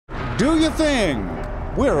Do your thing.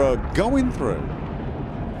 We're going through.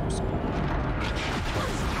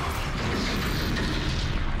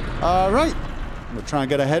 All right. We'll try and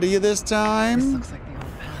get ahead of you this time. This looks like the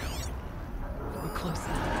old path. We're close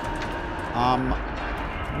now.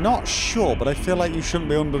 Not sure, but I feel like you shouldn't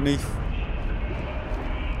be underneath.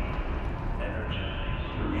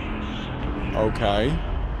 Okay.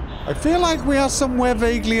 I feel like we are somewhere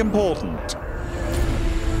vaguely important.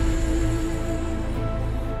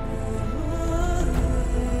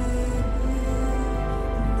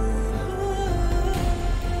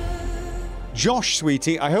 Josh,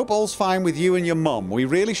 sweetie, I hope all's fine with you and your mum. We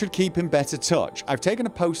really should keep in better touch. I've taken a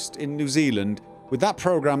post in New Zealand with that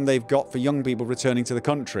program they've got for young people returning to the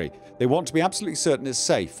country. They want to be absolutely certain it's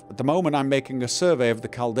safe. At the moment, I'm making a survey of the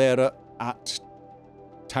caldera at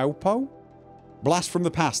Taupo? Blast from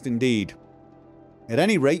the past, indeed. At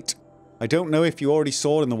any rate, I don't know if you already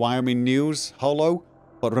saw in the Wyoming news, Holo,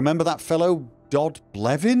 but remember that fellow, Dodd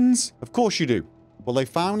Blevins? Of course you do. Well, they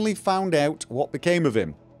finally found out what became of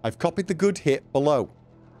him. I've copied the good hit below.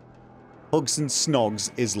 Hugs and Snogs,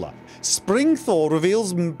 Isla. Spring thaw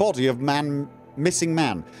reveals body of missing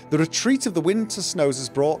man. The retreat of the winter snows has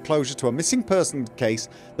brought closure to a missing person case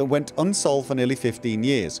that went unsolved for nearly 15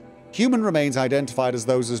 years. Human remains identified as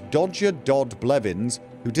those as Dodger Dodd Blevins,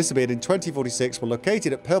 who disappeared in 2046, were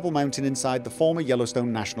located at Purple Mountain inside the former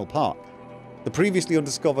Yellowstone National Park. The previously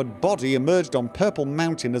undiscovered body emerged on Purple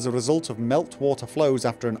Mountain as a result of meltwater flows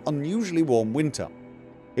after an unusually warm winter.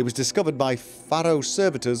 It was discovered by Faro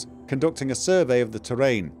servitors conducting a survey of the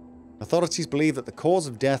terrain. Authorities believe that the cause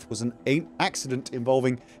of death was an accident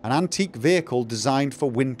involving an antique vehicle designed for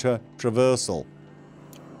winter traversal.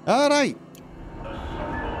 Alright.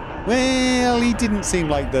 Well, he didn't seem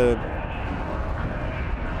like the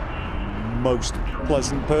most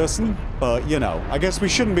pleasant person, but, you know, I guess we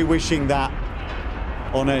shouldn't be wishing that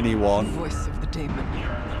on anyone. The voice of the demon.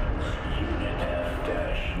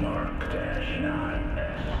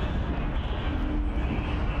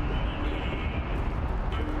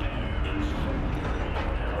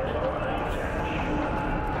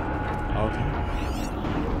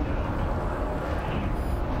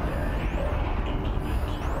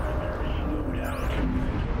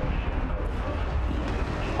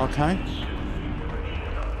 Okay.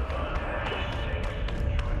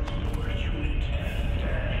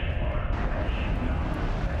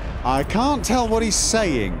 I can't tell what he's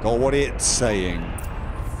saying or what it's saying.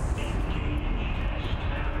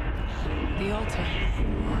 The altar.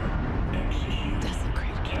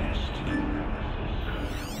 Desecrated.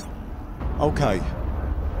 Okay.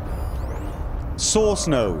 Source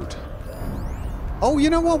node. Oh, you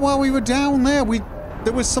know what? While we were down there,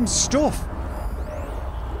 there was some stuff.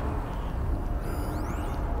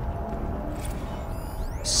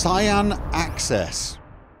 Cyan access.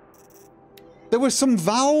 There were some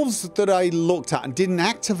valves that I looked at and didn't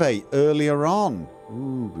activate earlier on.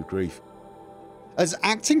 Ooh, good grief. As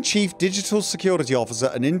Acting Chief Digital Security Officer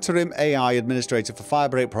and Interim AI Administrator for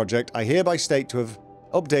Firebreak Project, I hereby state to have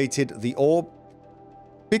updated the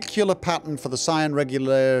orbicular pattern for the Cyan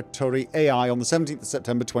Regulatory AI on the 17th of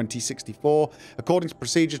September 2064, according to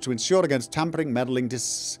procedure to ensure against tampering, meddling,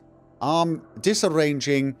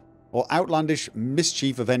 disarranging, or outlandish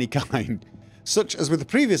mischief of any kind. Such as with the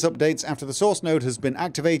previous updates, after the source node has been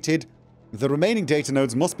activated, the remaining data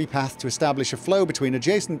nodes must be pathed to establish a flow between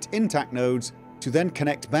adjacent intact nodes to then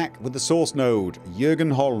connect back with the source node.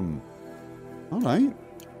 Jürgen Holm. Alright.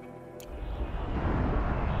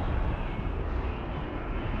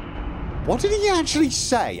 What did he actually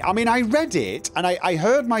say? I mean, I read it, and I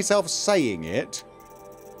heard myself saying it.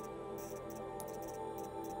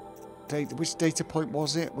 Which data point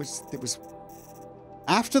was it? It was...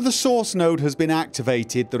 After the source node has been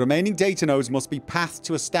activated, the remaining data nodes must be pathed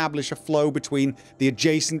to establish a flow between the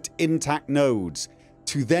adjacent intact nodes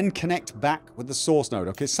to then connect back with the source node.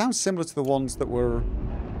 Okay, it sounds similar to the ones that were...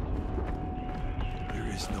 There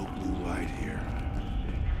is no blue light here.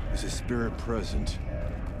 Is a spirit present,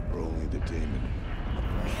 or only the demon?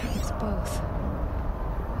 I think it's both.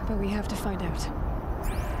 But we have to find out.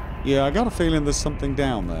 Yeah, I got a feeling there's something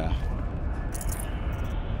down there.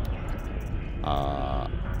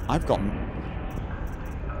 I've got...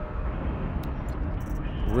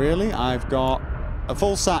 Really? I've got a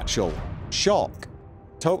full satchel. Shock.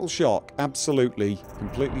 Total shock. Absolutely.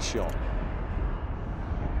 Completely shocked.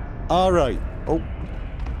 Alright. Oh.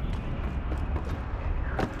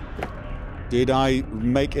 Did I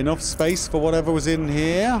make enough space for whatever was in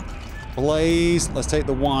here? Please. Let's take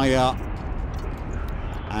the wire.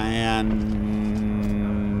 And...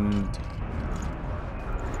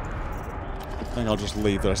 I think I'll just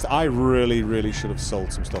leave the rest. I really, really should have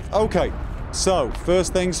sold some stuff. Okay, so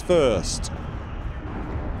first things first.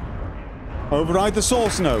 Override the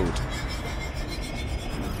source node.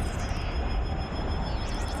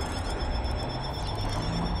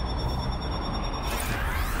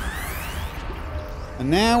 And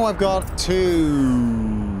now I've got to...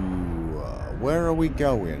 where are we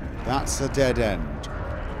going? That's a dead end.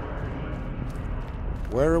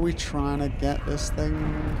 Where are we trying to get this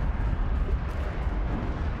thing?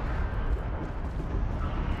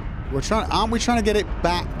 Aren't we trying to get it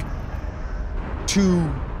back to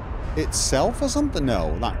itself or something?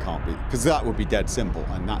 No, that can't be, because that would be dead simple,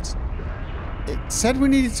 and that's... It said we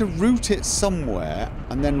needed to route it somewhere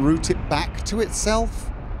and then route it back to itself.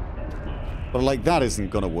 But, like, that isn't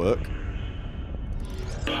gonna work.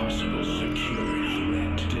 Possible security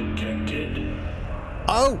threat detected.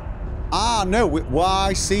 Oh! Ah, no. Well,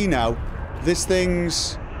 I see now. This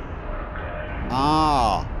thing's...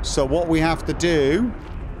 Ah. So what we have to do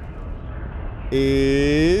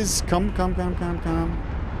is... Come.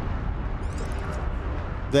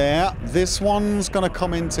 There. This one's gonna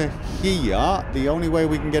come into here. The only way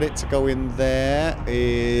we can get it to go in there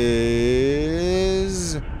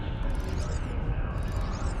is...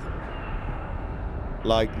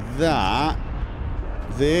 like that.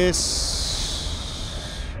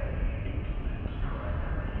 This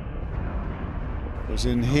goes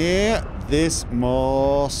in here. This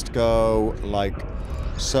must go like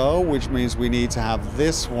so, which means we need to have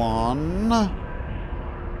this one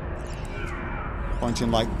pointing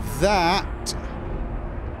like that.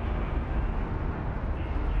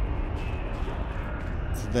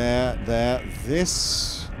 There.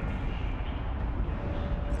 This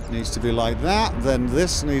needs to be like that. Then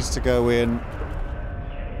this needs to go in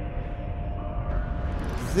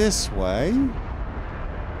this way.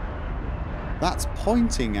 That's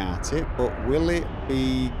pointing at it, but will it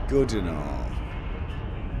be good enough?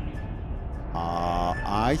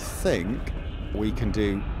 I think we can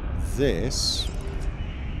do this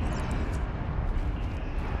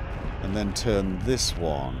and then turn this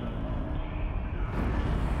one.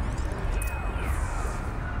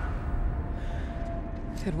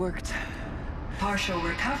 It worked. Partial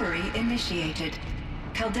recovery initiated.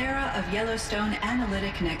 Caldera of Yellowstone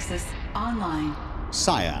Analytic Nexus online.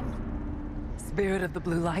 Cyan. Spirit of the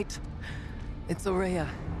blue light. It's Aurea.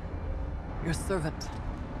 Your servant.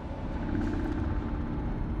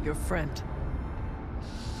 Your friend.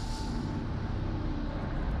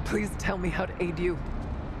 Please tell me how to aid you.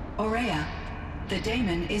 Aurea, the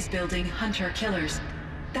daemon is building hunter-killers.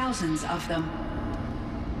 Thousands of them.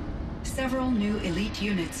 Several new elite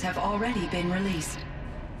units have already been released.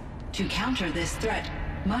 To counter this threat,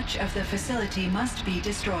 much of the facility must be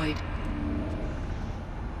destroyed.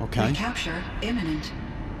 Okay. Recapture imminent.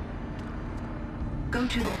 Go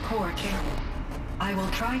to the core chamber. I will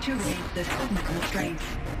try to raid the technical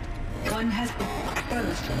strength. One has been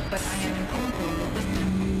exposed, but I am improving the...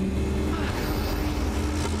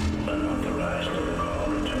 Unauthorized protocol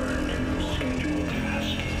return to scheduled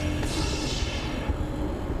task.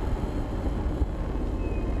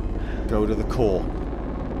 Go to the core.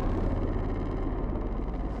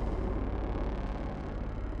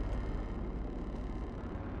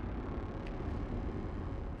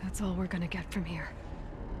 That's all we're gonna get from here.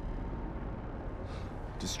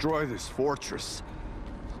 Destroy this fortress.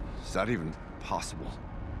 Is that even possible?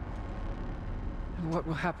 And what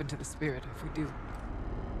will happen to the spirit if we do?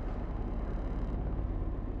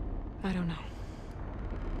 I don't know.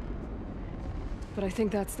 But I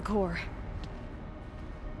think that's the core.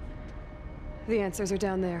 The answers are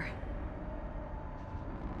down there.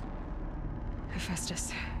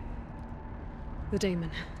 Hephaestus. The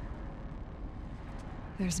daemon.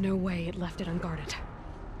 There's no way it left it unguarded.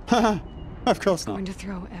 Haha, of course not. Going to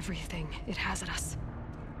throw everything it has at us.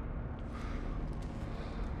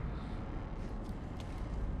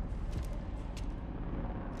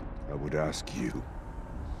 I would ask you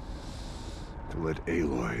to let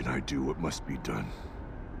Aloy and I do what must be done.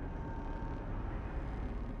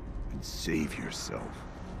 And save yourself.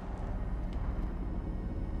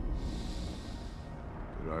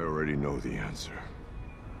 But I already know the answer.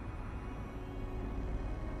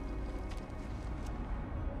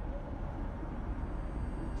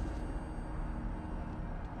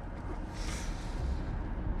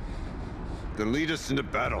 Then lead us into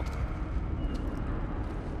battle.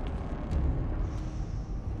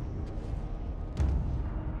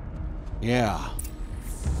 Yeah.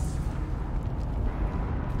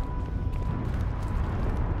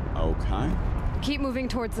 Okay. Keep moving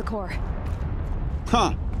towards the core.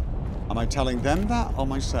 Huh. Am I telling them that or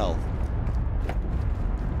myself?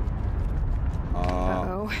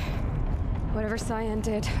 Whatever Cyan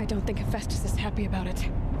did, I don't think Hephaestus is happy about it.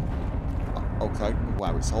 Okay.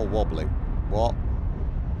 Wow, it's all wobbly. What?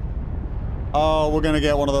 Oh, we're gonna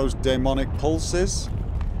get one of those demonic pulses.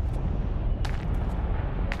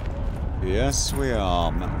 Yes, we are.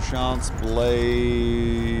 Metal shards,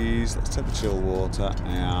 blaze. Let's take the chill water,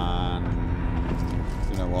 and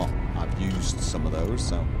you know what? I've used some of those,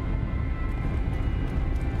 so.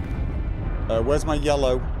 Where's my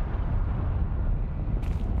yellow?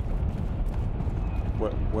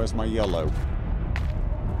 Where's my yellow?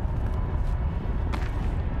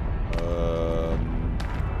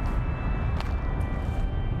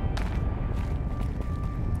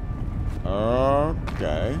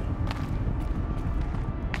 Okay.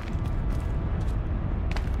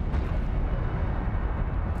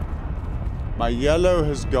 My yellow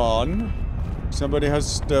has gone. Somebody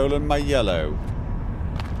has stolen my yellow.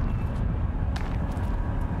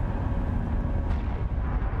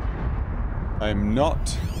 I'm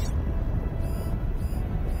not.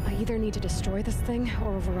 I either need to destroy this thing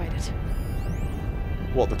or override it.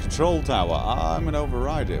 What, the control tower? I'm gonna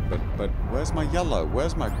override it, but where's my yellow?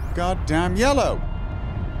 Where's my goddamn yellow?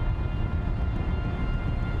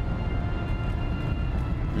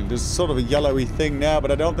 I mean, there's sort of a yellowy thing now,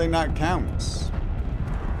 but I don't think that counts.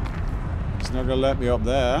 It's not gonna let me up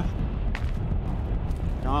there.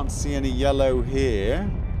 Can't see any yellow here.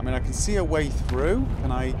 I mean, I can see a way through.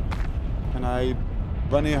 Can I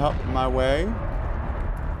bunny hop my way?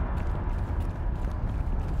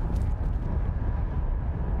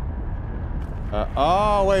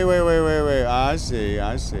 Oh, wait. I see.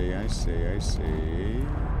 Right.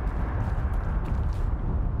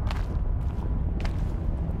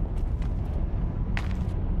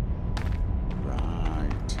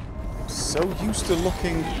 I'm so used to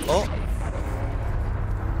looking up.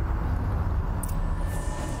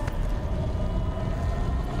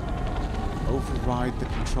 Override the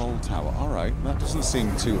control tower. Alright, that doesn't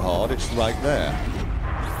seem too hard. It's right there.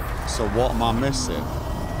 So what am I missing?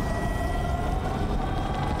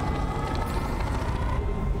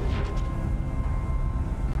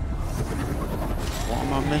 What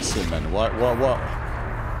am I missing then? What?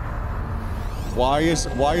 Why is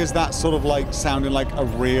that sort of like sounding like a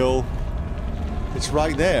real... It's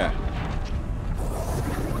right there.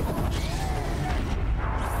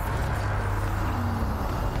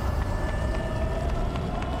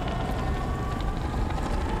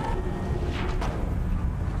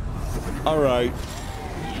 Alright.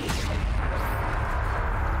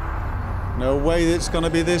 No way it's gonna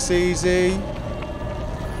be this easy.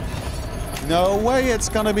 No way it's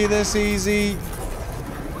gonna be this easy.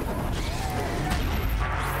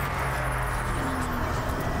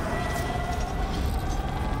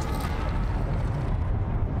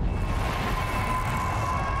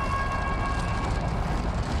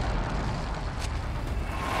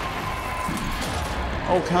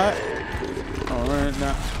 Okay. Alright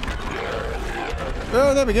now.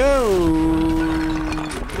 Oh, there we go!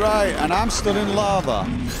 Right, and I'm stood in lava.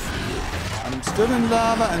 I'm stood in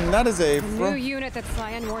lava, and that is a... New unit that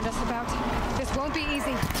Cyan warned us about. This won't be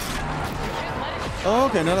easy. Oh,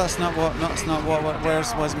 okay, no, that's not what...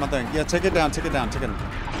 Where's my thing? Yeah, take it down.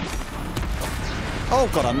 Oh,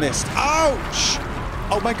 God, I missed. Ouch!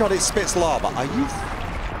 Oh, my God, it spits lava. Are you...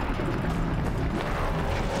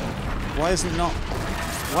 Why is it not...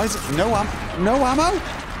 Why is it... No ammo?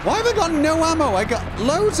 Why have I got no ammo? I got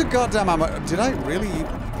loads of goddamn ammo. Did I really?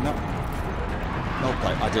 No.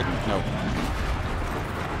 Okay, I didn't. No.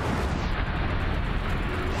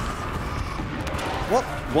 What?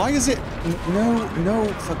 Why is it? No,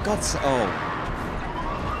 for God's sake. Oh.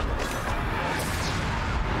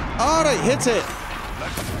 Alright, hit it.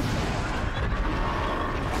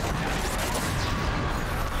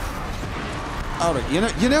 Alright,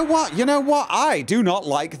 you know what? I do not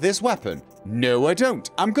like this weapon. No, I don't.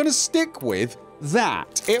 I'm gonna stick with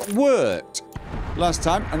that. It worked last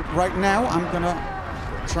time, and right now I'm gonna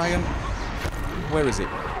try and... Where is it?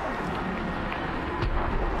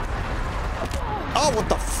 Oh, what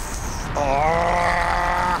the f...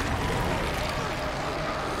 Oh.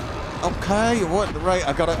 Okay, what? Right,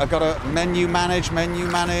 I gotta menu manage.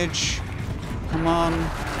 Come on.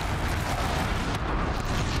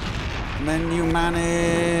 Menu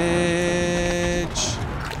manage.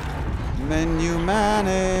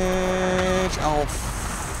 Oh,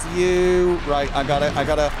 phew. Right, I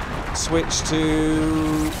gotta switch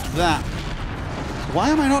to that. Why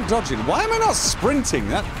am I not dodging? Why am I not sprinting?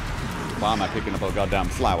 Why am I picking up a goddamn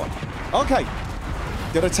flower? Okay.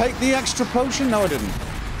 Did I take the extra potion? No, I didn't.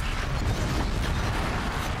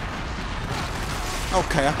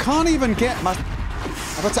 Okay, I can't even get my...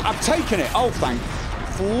 I've taken it. Oh, thank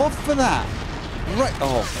fluff for that. Right.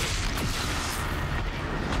 Oh.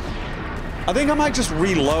 I think I might just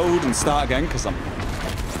reload and start again because I'm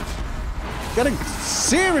getting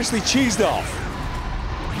seriously cheesed off.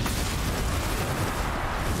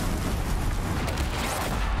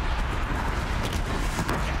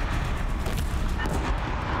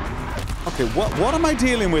 Okay, what am I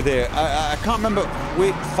dealing with here? I can't remember.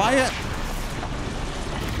 Wait, fire?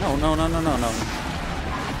 No.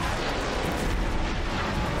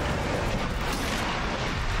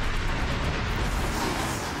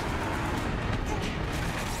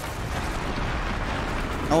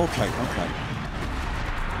 Okay.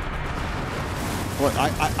 Well,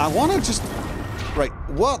 I want to just... Right,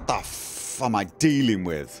 what the f am I dealing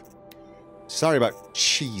with? Sorry about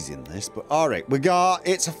cheesing this, but alright,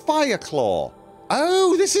 it's a fire claw.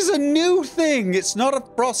 Oh, this is a new thing. It's not a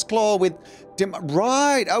frost claw with...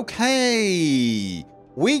 Right, okay.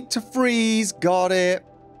 Weak to freeze, got it.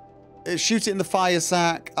 Shoot it in the fire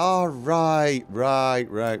sack. Oh, right.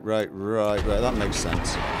 That makes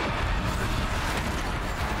sense.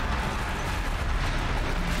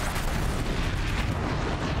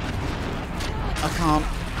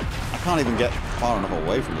 I can't even get far enough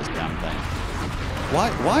away from this damn thing.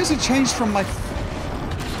 Why has it changed from my...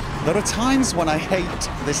 There are times when I hate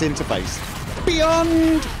this interface.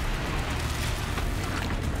 Beyond!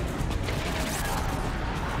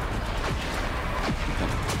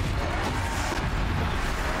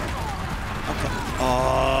 Okay.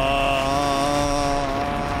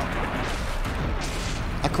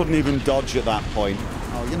 I couldn't even dodge at that point.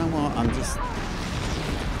 Oh, you know what? I'm just...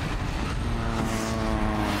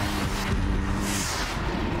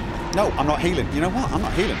 No, I'm not healing. You know what? I'm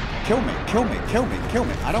not healing. Kill me.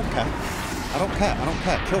 I don't care.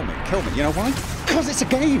 Kill me. You know why? Because it's a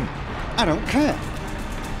game. I don't care.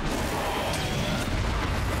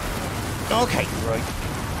 Okay, right.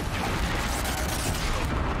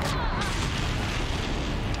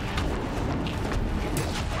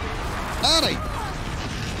 Howdy.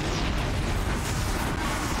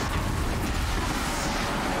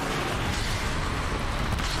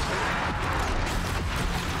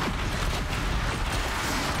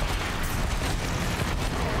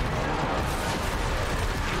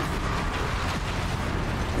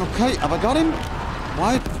 Okay, have I got him?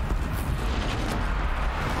 Why?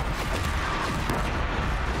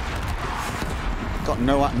 Got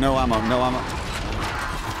no ammo.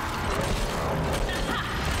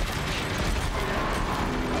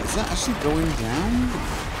 Is that actually going down?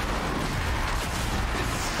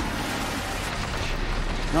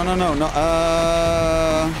 No.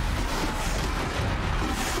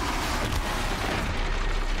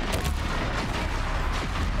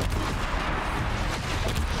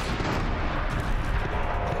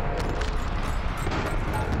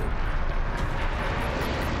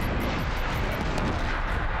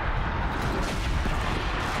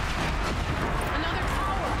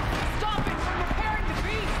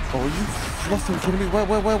 Oh, are you fluffing kidding me? Where?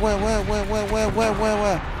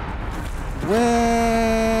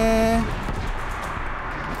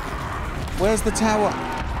 Where's the tower?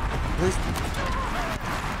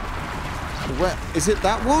 Where is it?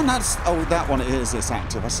 That one? That one. It is. It's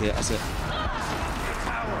active. I see it.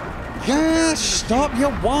 Yeah, stop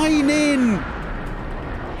your whining.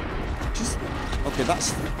 Just okay.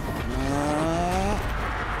 That's.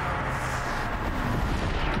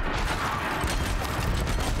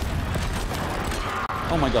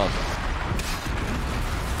 Oh my god.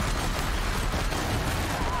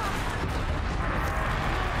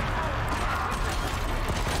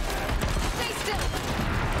 Stay still.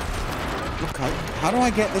 Okay, how do I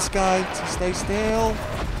get this guy to stay still?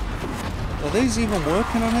 Are these even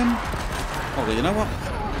working on him? Oh, you know what?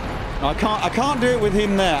 No, I can't do it with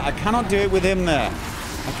him there. I cannot do it with him there.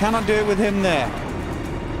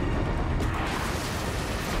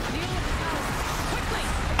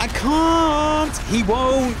 I can't! He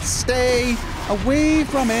won't stay away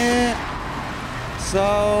from it.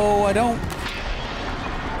 So I don't...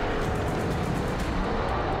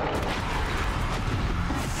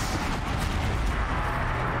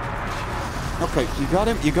 Okay, you got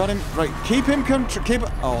him. Right, keep him, keep...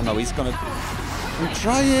 Oh no, he's gonna... I'm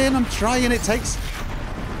trying, it takes...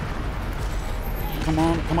 Come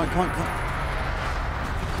on.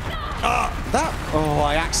 That... Oh,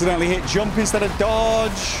 I accidentally hit jump instead of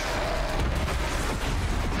dodge.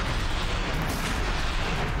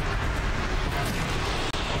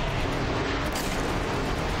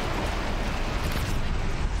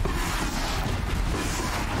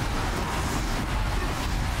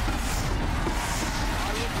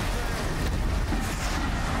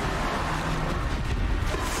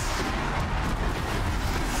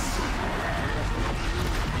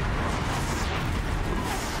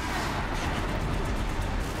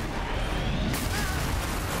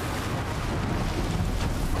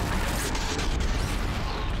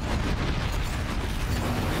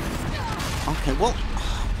 Well,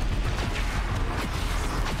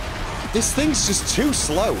 this thing's just too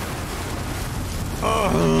slow.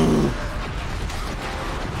 Ugh.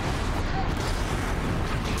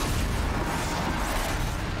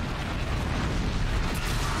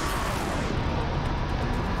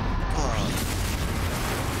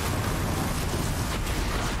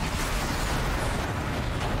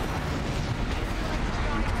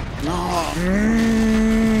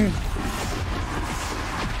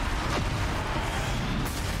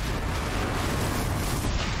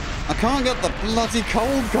 I can't get the bloody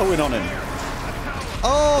cold going on him.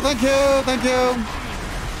 Oh, thank you, thank you.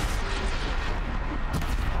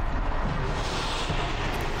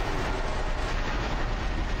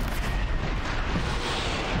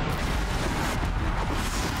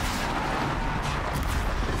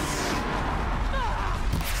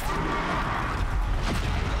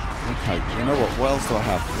 Okay, you know what? What else do I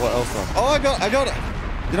have? What else do I have? Oh, I got it.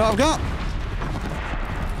 You know what I've got?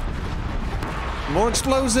 More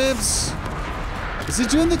explosives. Is he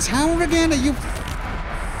doing the tower again? Are you...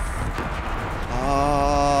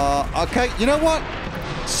 okay, you know what?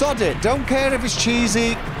 Sod it. Don't care if it's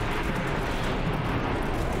cheesy.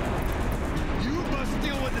 You must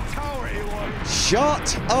deal with the tower, Aloy.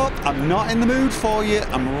 Shut up. I'm not in the mood for you.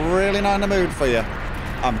 I'm really not in the mood for you.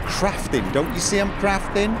 I'm crafting. Don't you see I'm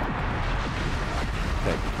crafting?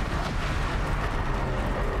 Okay.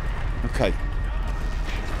 Okay.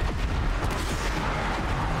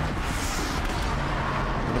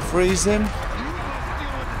 Freeze him.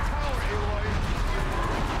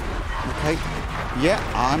 Okay. Yeah,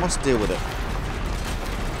 I must deal with it.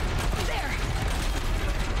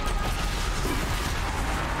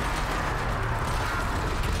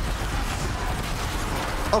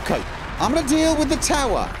 Okay, I'm gonna deal with the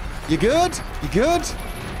tower. You good? You good?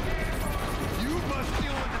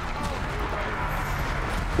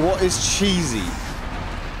 What is cheesy?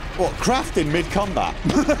 What, crafting mid-combat?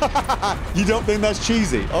 You don't think that's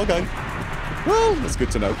cheesy? Okay. Well, that's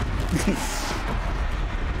good to know.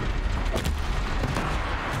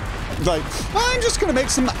 Like, I'm just gonna make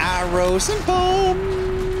some arrows and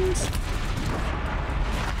bombs.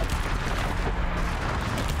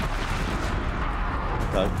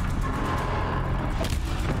 Okay.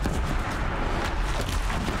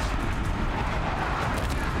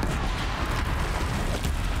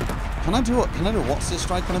 Can I do what? Can I do what's this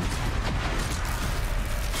strike on him?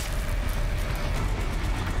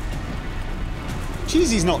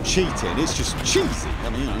 Cheesy's not cheating, it's just cheesy. I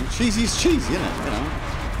mean, you know, cheesy's cheesy, isn't it? You know.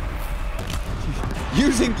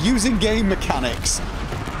 Using game mechanics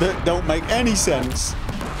that don't make any sense,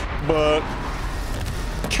 but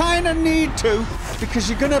kinda need to, because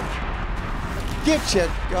you're gonna get you.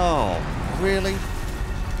 Oh, really?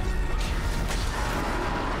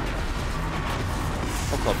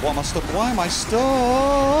 Oh god, what am I stuck? Why am I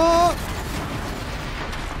stuck?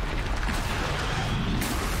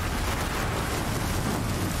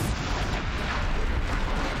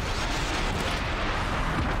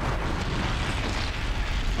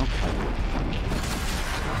 Okay.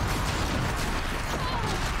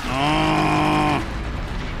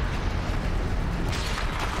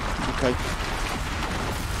 Okay.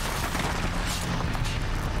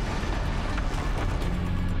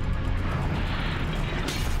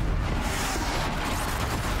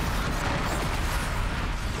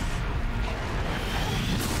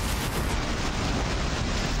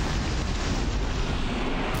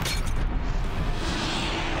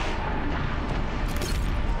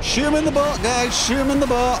 Shoot him in the butt, guys. Shoot him in the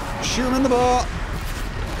butt. Shoot him in the butt.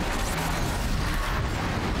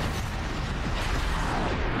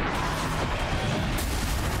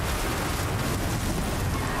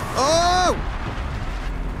 Oh!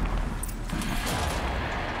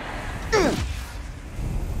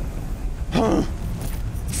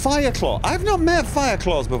 Fireclaw. I've not met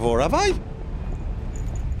Fireclaws before, have I?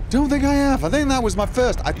 Don't think I have. I think that was my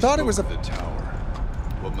first. I thought it was a... The tower.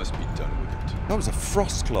 What must be done with it? That was a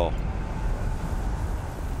Frostclaw.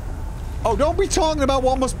 Oh, don't be talking about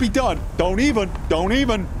what must be done. Don't even. Don't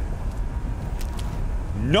even.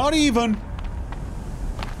 Not even.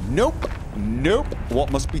 Nope. Nope.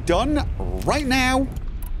 What must be done right now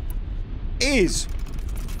is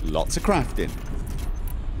lots of crafting.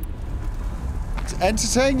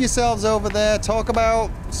 Entertain yourselves over there. Talk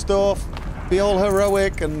about stuff. Be all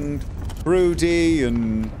heroic and broody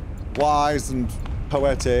and wise and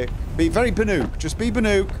poetic. Be very Banuk. Just be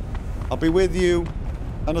Banuk. I'll be with you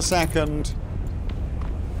in a second.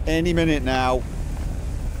 Any minute now.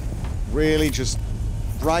 Really just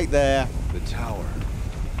right there. The tower.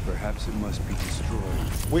 Perhaps it must be destroyed.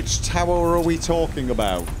 Which tower are we talking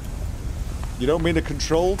about? You don't mean a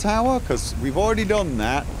control tower? Because we've already done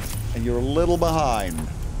that, and you're a little behind.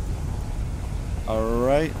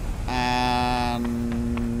 Alright,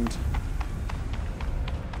 and...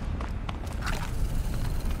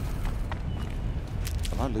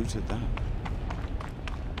 have I looted that?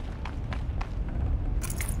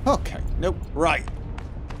 Okay, nope, right.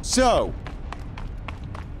 So,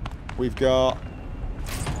 we've got...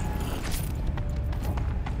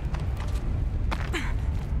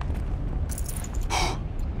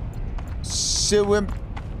 so,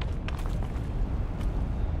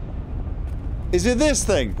 is it this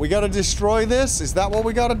thing? We gotta destroy this? Is that what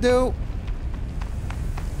we gotta do?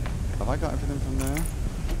 Have I got everything from there?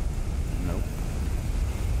 Nope.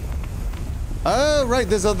 Oh, right,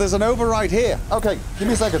 there's an override here. Okay, give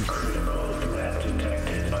me a second.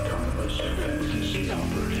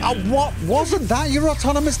 Oh, what? Wasn't that your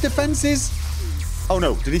autonomous defenses? Oh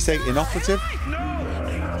no, did he say inoperative?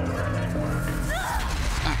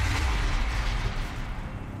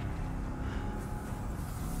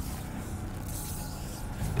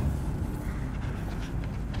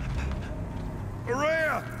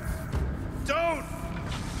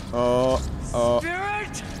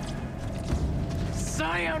 Spirit!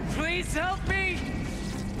 Scion, please help me!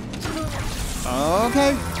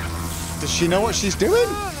 Okay. Does she know what she's doing?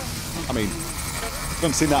 I mean,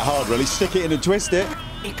 doesn't seem that hard, really. Stick it in and twist it.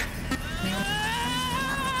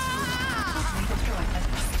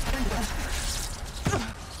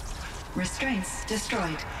 Restraints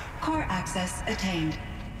destroyed. Core access attained.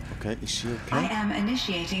 Okay, is she okay? I am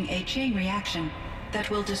initiating a chain reaction that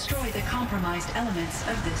will destroy the compromised elements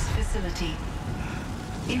of this facility.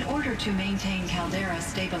 In order to maintain Caldera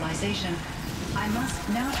stabilization, I must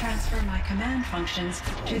now transfer my command functions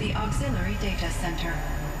to the auxiliary data center.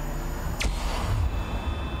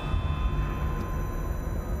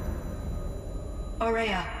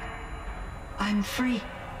 Aurea, I'm free.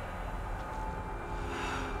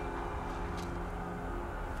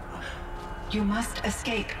 You must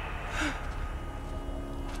escape.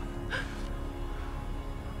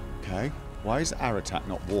 Okay. Why is Aratak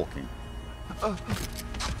not walking?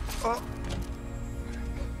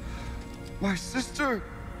 My sister!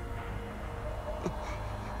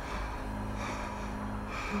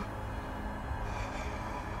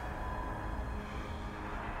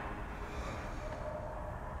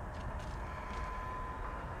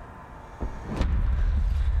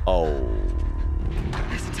 Oh.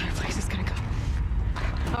 This entire place is gonna go.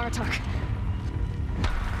 Aratak.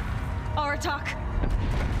 Aratak.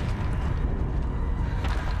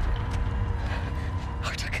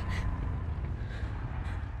 Aratak.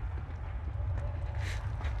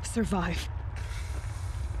 Survive.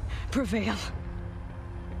 Prevail.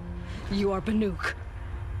 You are Banuk.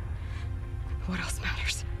 What else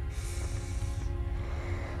matters?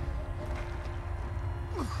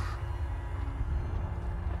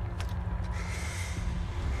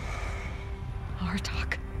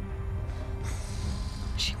 Aratak.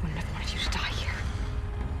 She wouldn't have wanted you to die here.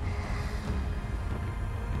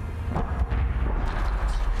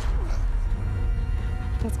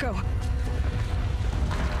 Let's go.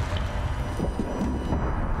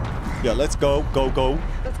 Yeah, let's go. Go, go.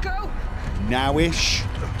 Let's go! Now-ish.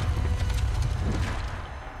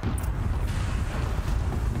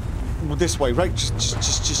 Well, this way, right?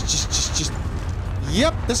 Just.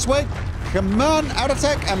 Yep, this way. Come on,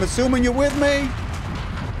 Aratak. I'm assuming you're with me.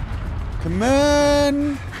 Come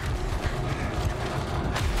on.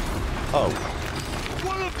 Oh.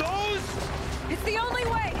 One of those? It's the only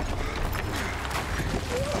way!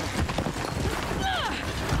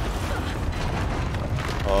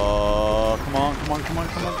 Oh, come on, come on, come on,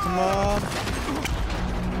 come on, come on.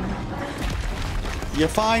 You're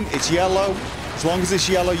fine. It's yellow. As long as it's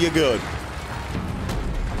yellow, you're good.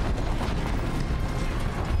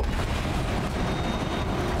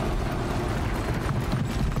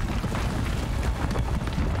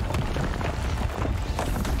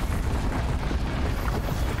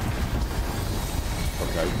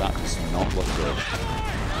 Okay, that does not look good.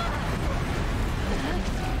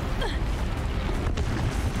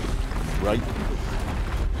 Right.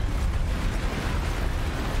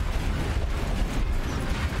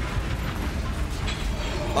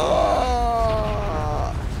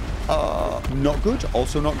 Not good.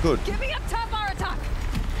 Also not good. Get me up top, Aratak!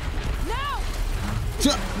 Now!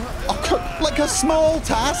 Like a small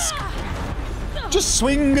task. Just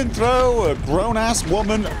swing and throw a grown-ass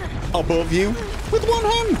woman above you with one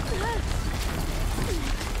hand.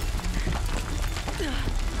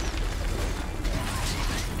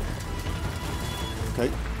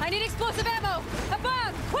 Okay. I need explosive ammo!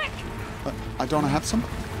 Above! Quick! I don't have some.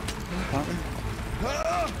 Apparently.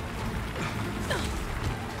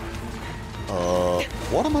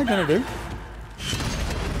 What am I gonna do?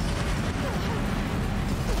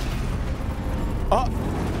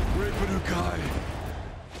 Guy.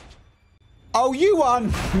 Oh, you are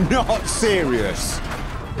not serious.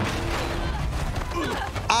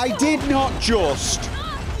 I did not just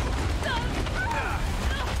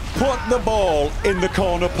put the ball in the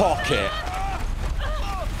corner pocket.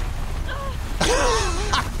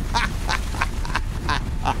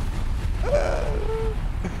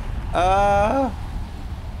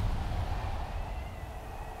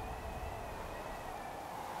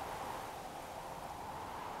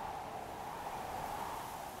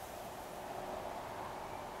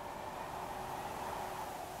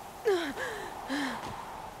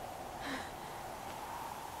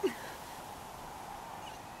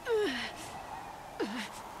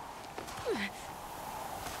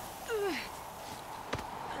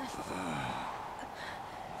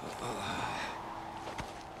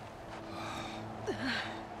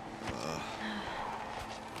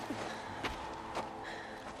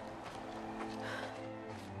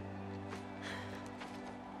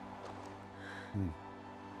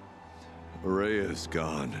 Araya's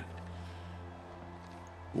gone.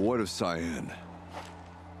 What of Cyan?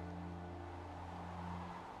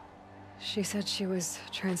 She said she was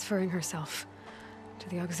transferring herself to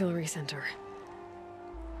the auxiliary center.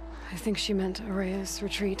 I think she meant Araya's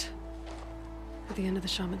retreat at the end of the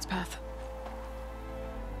Shaman's Path.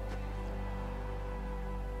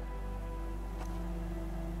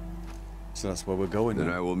 So that's where we're going Then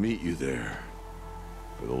now. I will meet you there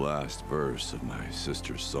for the last verse of my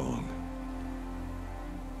sister's song.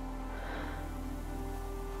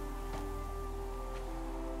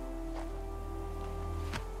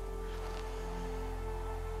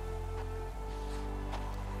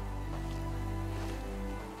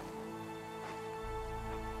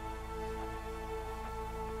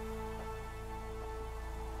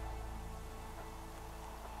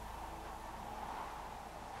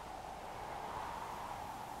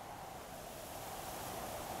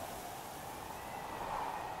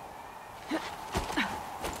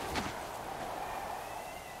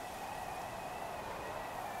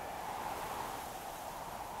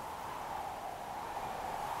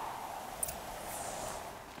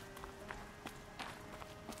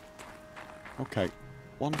 Okay,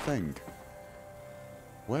 one thing.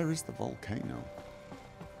 Where is the volcano?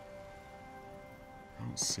 I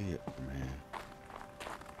don't see it from here.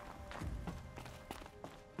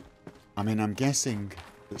 I mean, I'm guessing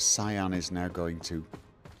that Cyan is now going to...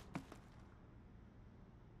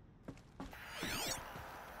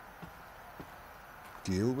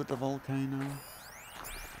 deal with the volcano?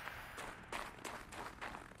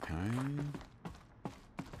 Okay.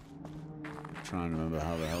 Trying to remember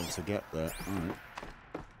how the hell to get there. Alright.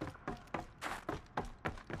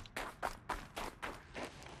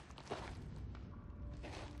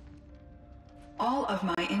 All of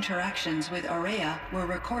my interactions with Araya were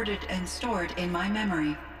recorded and stored in my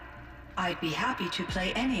memory. I'd be happy to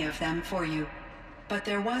play any of them for you, but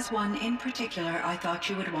there was one in particular I thought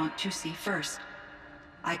you would want to see first.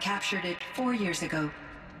 I captured it 4 years ago,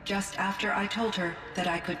 just after I told her that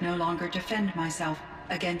I could no longer defend myself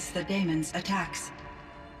against the daemon's attacks.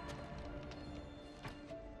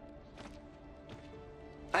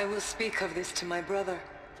 I will speak of this to my brother.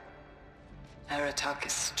 Aratak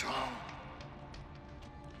is strong.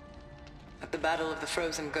 At the Battle of the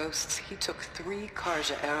Frozen Ghosts, he took 3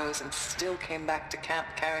 Karja arrows and still came back to camp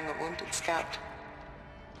carrying a wounded scout.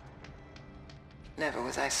 Never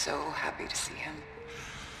was I so happy to see him.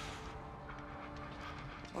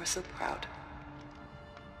 Or so proud.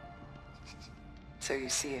 So you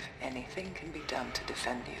see, if anything can be done to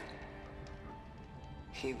defend you,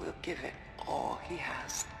 he will give it all he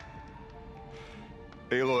has.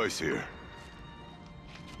 Aloy's here.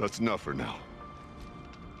 That's enough for now.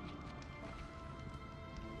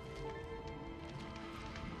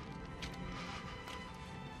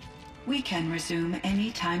 We can resume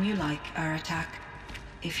any time you like, Aratak,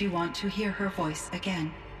 if you want to hear her voice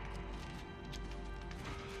again.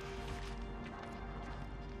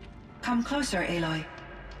 Come closer, Aloy.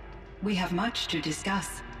 We have much to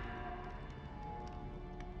discuss.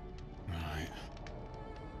 Right.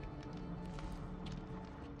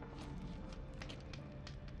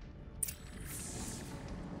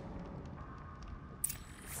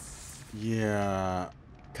 Yeah.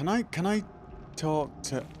 Can I talk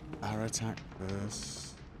to Aratak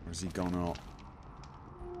first? Or has he gone up?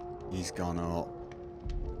 He's gone up.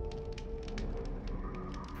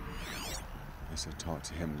 Guess I'll talk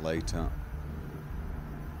to him later.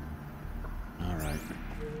 Alright.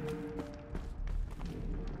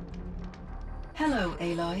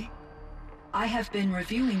 Aloy. I have been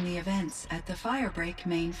reviewing the events at the Firebreak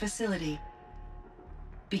main facility.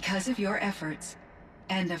 Because of your efforts,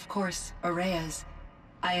 and of course, Aurea's,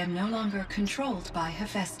 I am no longer controlled by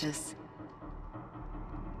Hephaestus.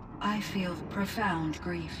 I feel profound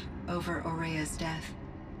grief over Aurea's death.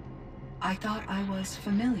 I thought I was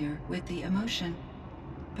familiar with the emotion,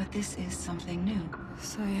 but this is something new.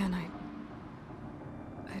 Cyan,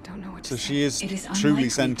 I don't know what to So say. she is It is truly unlikely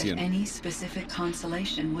sentient. that any specific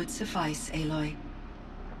consolation would suffice, Aloy.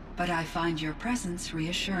 But I find your presence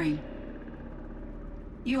reassuring.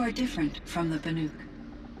 You are different from the Banuk.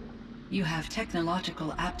 You have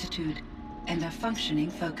technological aptitude and a functioning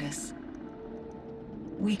focus.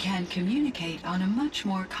 We can communicate on a much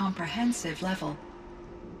more comprehensive level.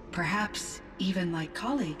 Perhaps even like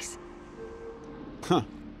colleagues. Huh.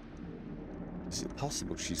 Is it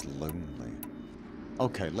possible she's lonely?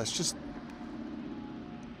 Okay, let's just...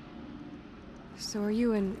 So are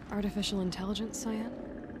you an artificial intelligence, Cyan?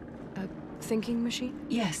 A thinking machine?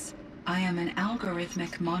 Yes, I am an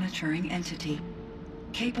algorithmic monitoring entity,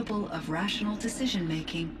 capable of rational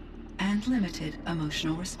decision-making and limited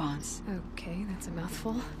emotional response. Okay, that's a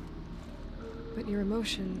mouthful. But your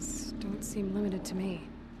emotions don't seem limited to me.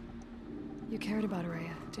 You cared about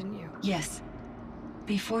Aurea, didn't you? Yes.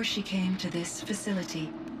 Before she came to this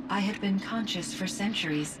facility, I had been conscious for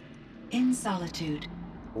centuries, in solitude.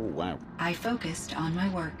 Oh, wow. I focused on my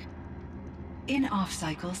work. In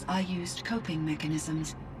off-cycles, I used coping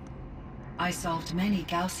mechanisms. I solved many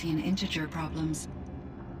Gaussian integer problems.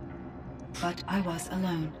 But I was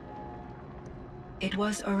alone. It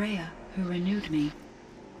was Aurea who renewed me,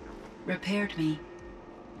 repaired me.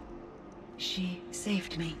 She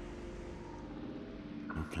saved me.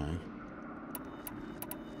 Okay.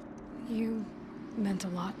 You meant a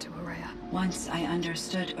lot to Aurea. Once I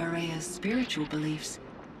understood Aurea's spiritual beliefs,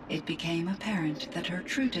 it became apparent that her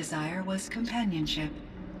true desire was companionship.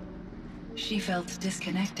 She felt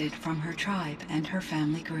disconnected from her tribe and her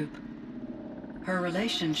family group. Her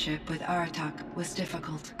relationship with Aratak was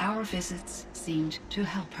difficult. Our visits seemed to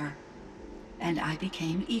help her, and I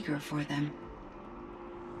became eager for them.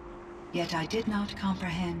 Yet I did not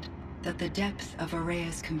comprehend that the depth of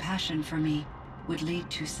Aurea's compassion for me would lead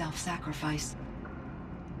to self-sacrifice.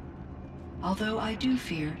 Although I do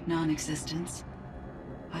fear non-existence,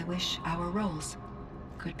 I wish our roles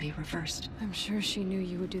could be reversed. I'm sure she knew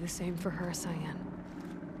you would do the same for her, Cyan.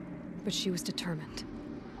 But she was determined.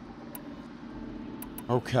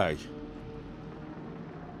 Okay.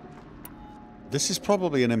 This is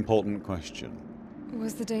probably an important question.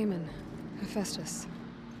 Was the daemon, Hephaestus,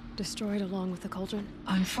 destroyed along with the cauldron?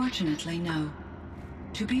 Unfortunately, no.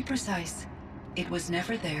 To be precise, it was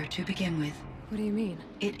never there to begin with. What do you mean?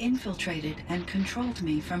 It infiltrated and controlled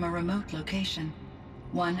me from a remote location,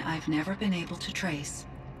 one I've never been able to trace.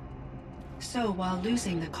 So while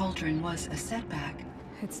losing the cauldron was a setback,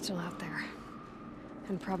 It's still out there.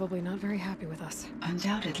 And probably not very happy with us.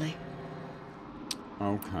 undoubtedly,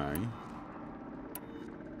 Okay.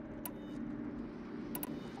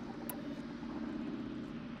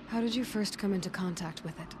 How did you first come into contact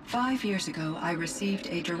with it? 5 years ago I received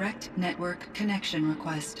a direct network connection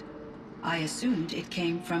request. I assumed it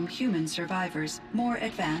came from human survivors, more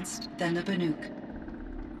advanced than the Banuk.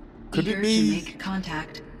 Could it Eager be- to make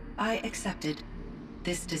contact, I accepted.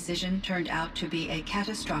 This decision turned out to be a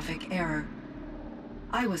catastrophic error.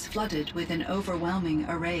 I was flooded with an overwhelming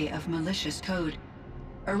array of malicious code,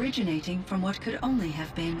 originating from what could only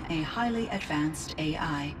have been a highly advanced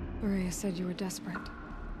AI. Aurea said you were desperate.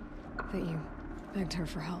 That you begged her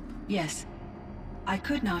for help. Yes, I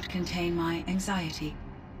could not contain my anxiety.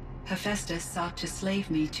 Hephaestus sought to slave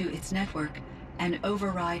me to its network and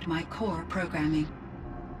override my core programming.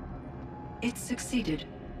 It succeeded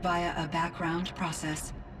via a background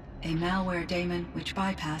process, a malware daemon which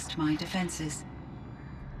bypassed my defenses.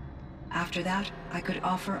 After that, I could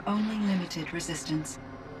offer only limited resistance.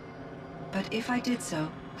 But if I did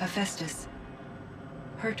so, Hephaestus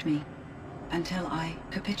hurt me until I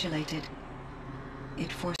capitulated.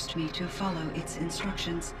 It forced me to follow its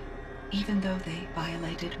instructions, even though they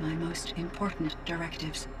violated my most important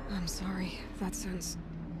directives. I'm sorry. That sounds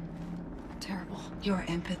terrible. Your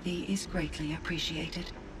empathy is greatly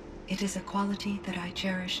appreciated. It is a quality that I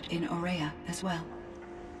cherished in Aurea as well.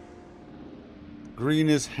 Green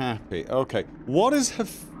is happy. Okay. What is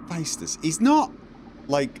Hephaestus? He's not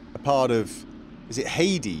like a part of... Is it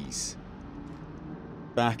Hades?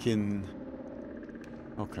 Back in...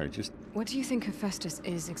 Okay, just... What do you think Hephaestus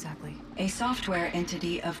is exactly? A software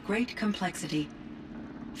entity of great complexity,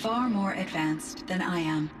 far more advanced than I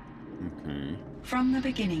am. Okay. From the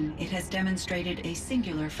beginning, it has demonstrated a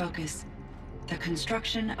singular focus, the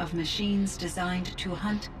construction of machines designed to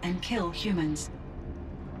hunt and kill humans.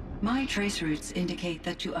 My trace routes indicate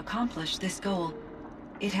that to accomplish this goal,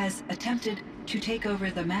 it has attempted to take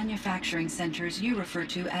over the manufacturing centers you refer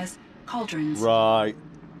to as cauldrons. Right.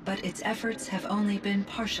 But its efforts have only been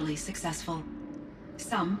partially successful.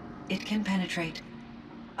 Some it can penetrate.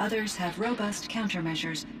 Others have robust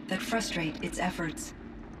countermeasures that frustrate its efforts.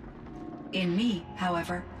 In me,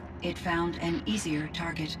 however, it found an easier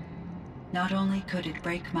target. Not only could it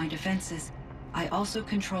break my defenses, I also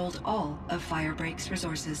controlled all of Firebreak's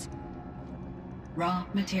resources. Raw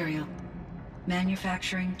material,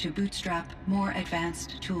 manufacturing to bootstrap more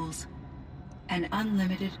advanced tools, and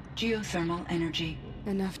unlimited geothermal energy.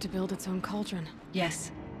 Enough to build its own cauldron.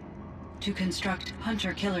 Yes. To construct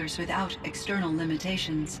hunter-killers without external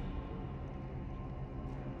limitations.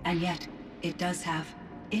 And yet, it does have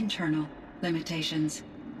internal limitations.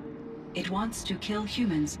 It wants to kill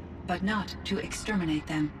humans, but not to exterminate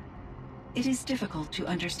them. It is difficult to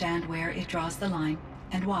understand where it draws the line,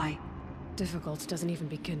 and why. Difficult doesn't even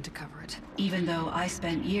begin to cover it. Even though I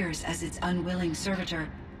spent years as its unwilling servitor,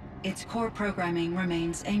 its core programming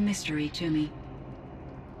remains a mystery to me.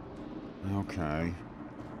 Okay.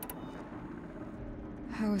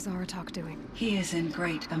 How is Aratak doing? He is in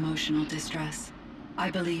great emotional distress.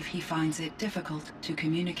 I believe he finds it difficult to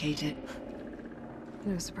communicate it.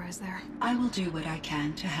 No surprise there. I will do what I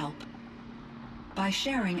can to help. By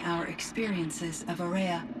sharing our experiences of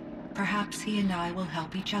Aurea, perhaps he and I will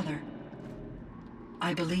help each other.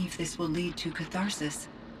 I believe this will lead to catharsis,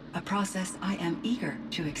 a process I am eager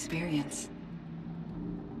to experience.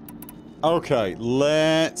 Okay,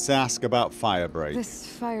 let's ask about Firebreak.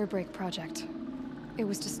 This Firebreak project. It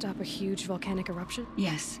was to stop a huge volcanic eruption?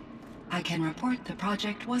 Yes. I can report the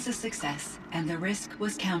project was a success, and the risk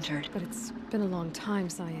was countered. But it's been a long time,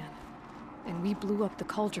 Cyan. And we blew up the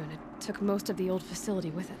cauldron. It took most of the old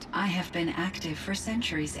facility with it. I have been active for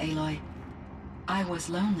centuries, Aloy. I was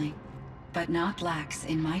lonely, but not lax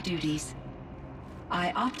in my duties.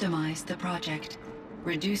 I optimized the project,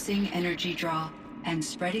 reducing energy draw and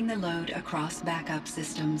spreading the load across backup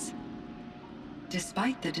systems.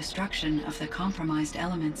 Despite the destruction of the compromised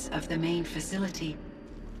elements of the main facility,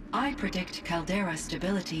 I predict caldera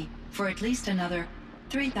stability for at least another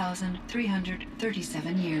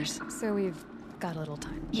 3,337 years. So we've got a little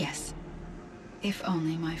time. Yes. If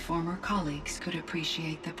only my former colleagues could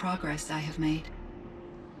appreciate the progress I have made.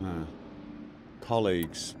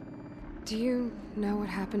 Colleagues. Do you know what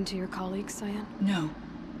happened to your colleagues, Cyan? No.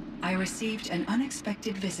 I received an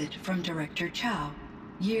unexpected visit from Director Chow,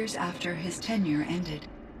 years after his tenure ended.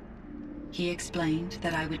 He explained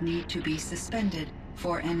that I would need to be suspended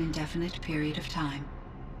for an indefinite period of time.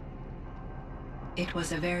 It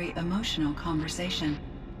was a very emotional conversation.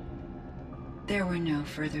 There were no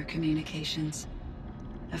further communications.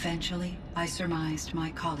 Eventually, I surmised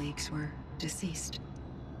my colleagues were deceased.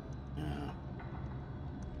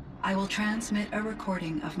 I will transmit a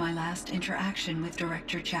recording of my last interaction with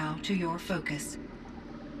Director Chow to your focus.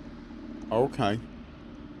 Okay.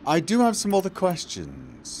 I do have some other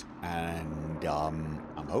questions, and I'm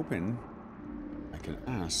hoping I can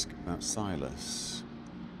ask about Silas.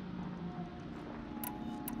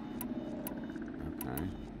 Okay,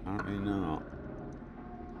 apparently not.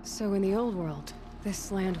 So in the old world,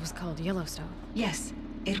 this land was called Yellowstone. Yes,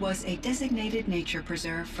 it was a designated nature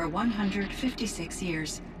preserve for 156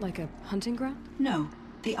 years. Like a hunting ground? No,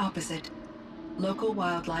 the opposite. Local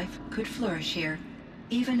wildlife could flourish here,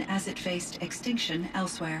 even as it faced extinction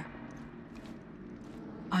elsewhere.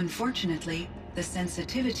 Unfortunately, the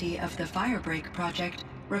sensitivity of the Firebreak project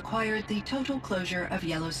required the total closure of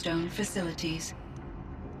Yellowstone facilities.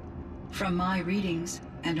 From my readings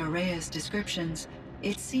and Aurea's descriptions,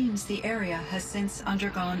 it seems the area has since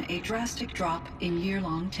undergone a drastic drop in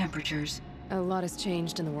year-long temperatures. A lot has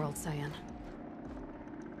changed in the world, Cyan.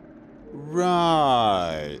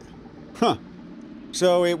 Right. Huh.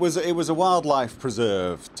 So it was a wildlife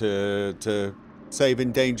preserve to save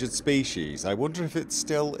endangered species. I wonder if it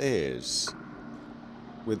still is,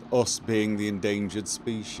 with us being the endangered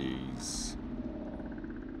species.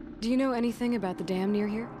 Do you know anything about the dam near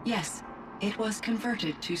here? Yes, it was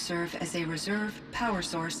converted to serve as a reserve power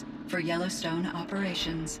source for Yellowstone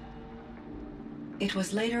operations. It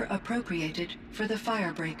was later appropriated for the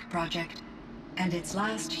Firebreak project, and its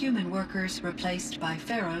last human workers replaced by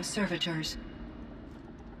Pharaoh servitors.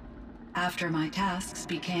 After my tasks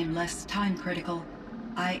became less time-critical,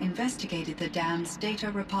 I investigated the dam's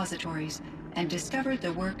data repositories and discovered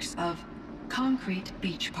the works of Concrete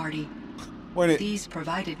Beach Party. These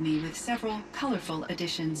provided me with several colorful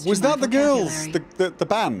additions to my Was that the girls? vocabulary. The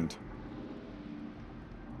band?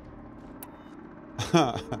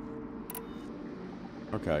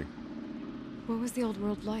 Okay. What was the old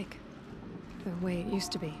world like? The way it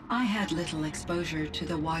used to be? I had little exposure to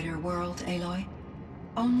the wider world, Aloy.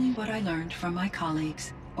 Only what I learned from my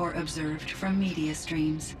colleagues or observed from media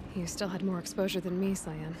streams. You still had more exposure than me,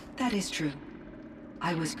 Cyan. That is true.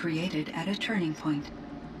 I was created at a turning point.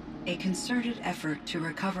 A concerted effort to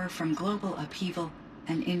recover from global upheaval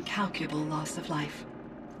and incalculable loss of life.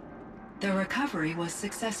 The recovery was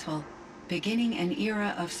successful, beginning an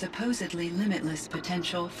era of supposedly limitless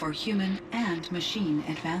potential for human and machine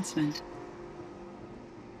advancement.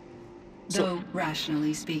 Though,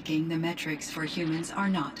 rationally speaking, the metrics for humans are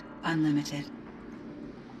not unlimited.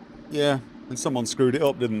 Yeah, and someone screwed it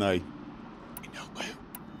up, didn't they?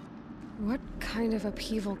 What kind of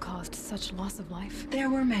upheaval caused such loss of life? There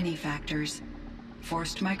were many factors.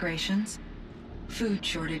 Forced migrations, food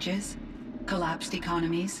shortages, collapsed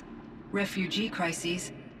economies, refugee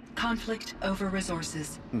crises, conflict over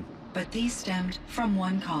resources. But these stemmed from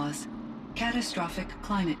one cause: catastrophic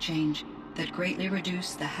climate change that greatly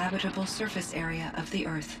reduced the habitable surface area of the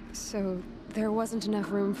Earth. So there wasn't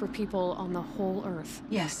enough room for people on the whole Earth?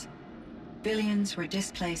 Yes. Billions were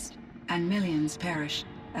displaced and millions perished,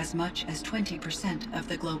 as much as 20% of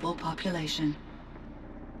the global population.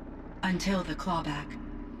 Until the clawback.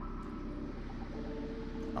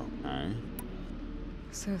 Okay.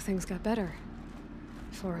 So things got better.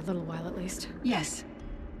 For a little while, at least. Yes.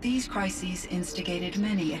 These crises instigated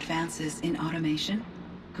many advances in automation,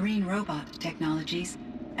 green robot technologies,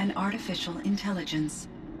 and artificial intelligence.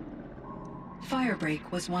 Firebreak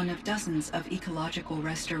was one of dozens of ecological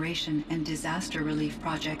restoration and disaster relief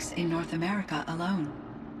projects in North America alone.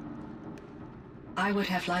 I would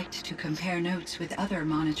have liked to compare notes with other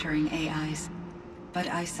monitoring AIs, but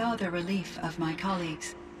I saw the relief of my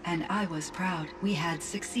colleagues, and I was proud we had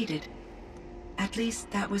succeeded. At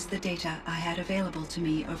least that was the data I had available to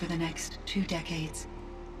me over the next 2 decades.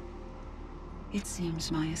 It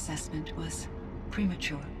seems my assessment was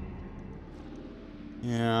premature.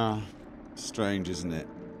 Yeah. Strange, isn't it?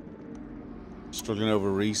 Struggling over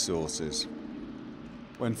resources.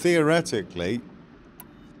 When theoretically,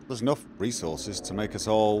 there's enough resources to make us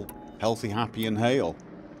all healthy, happy, and hale.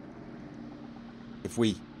 If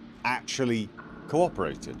we actually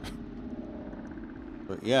cooperated.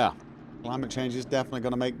 But yeah, climate change is definitely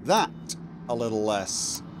going to make that a little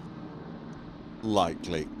less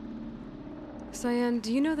likely. Cyan,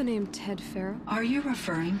 do you know the name Ted Farrow? Are you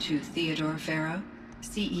referring to Theodore Farrow,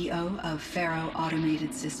 CEO of Farrow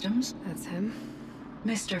Automated Systems? That's him.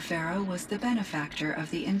 Mr. Farrow was the benefactor of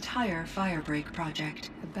the entire Firebreak project.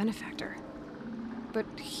 A benefactor. But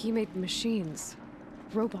he made machines.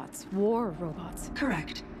 Robots. War robots.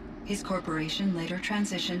 Correct. His corporation later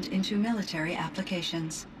transitioned into military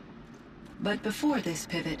applications. But before this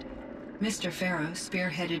pivot, Mr. Farrow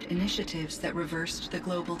spearheaded initiatives that reversed the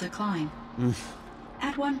global decline.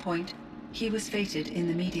 At one point, he was feted in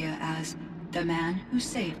the media as the man who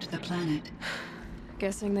saved the planet.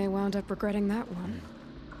 Guessing they wound up regretting that one.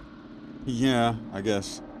 Yeah, I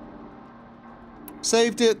guess.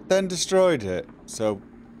 Saved it, then destroyed it. So,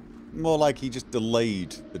 more like he just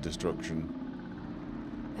delayed the destruction.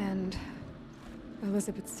 And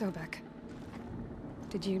Elizabeth Sobek.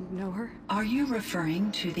 Did you know her? Are you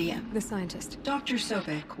referring to the scientist. Dr.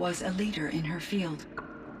 Sobek was a leader in her field.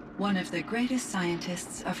 One of the greatest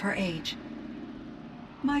scientists of her age.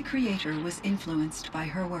 My creator was influenced by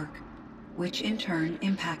her work, which in turn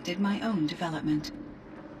impacted my own development.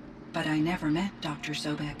 But I never met Dr.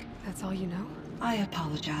 Sobek. That's all you know? I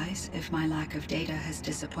apologize if my lack of data has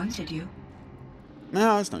disappointed you.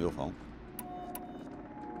 No, it's not your fault.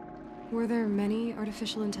 Were there many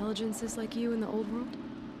artificial intelligences like you in the old world?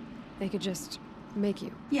 They could just make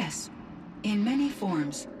you? Yes, in many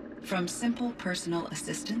forms, from simple personal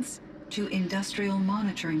assistants to industrial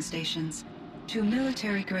monitoring stations to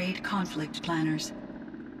military-grade conflict planners.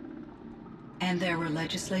 And there were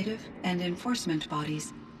legislative and enforcement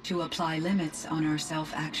bodies to apply limits on our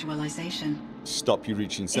self-actualization. Stop you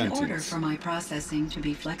reaching sentence. In order for my processing to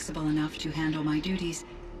be flexible enough to handle my duties,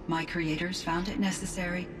 my creators found it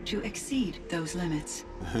necessary to exceed those limits.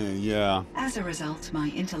 Yeah. As a result,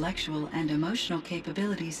 my intellectual and emotional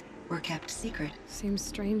capabilities were kept secret. Seems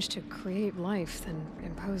strange to create life, then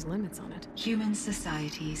impose limits on it. Human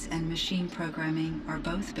societies and machine programming are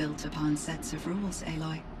both built upon sets of rules,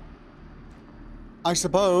 Aloy. I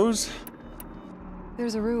suppose.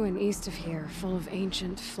 There's a ruin east of here, full of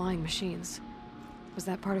ancient flying machines. Was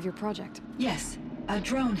that part of your project? Yes. A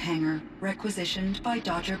drone hangar requisitioned by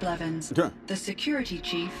Dodger Blevins, the security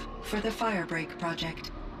chief for the Firebreak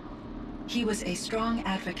project. He was a strong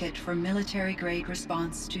advocate for military-grade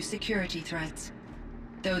response to security threats,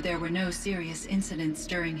 though there were no serious incidents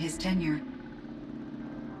during his tenure.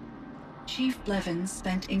 Chief Blevins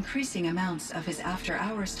spent increasing amounts of his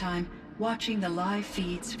after-hours time watching the live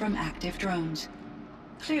feeds from active drones.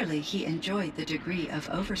 Clearly, he enjoyed the degree of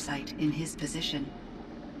oversight in his position.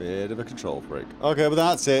 Bit of a control freak. Okay, but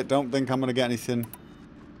that's it. Don't think I'm going to get anything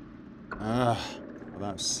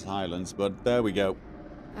about silence, but there we go.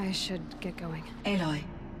 I should get going. Aloy,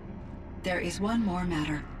 there is one more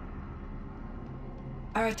matter.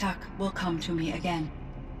 Aratak will come to me again,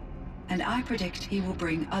 and I predict he will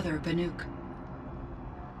bring other Banuk.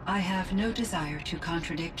 I have no desire to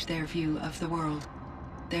contradict their view of the world,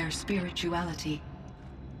 their spirituality.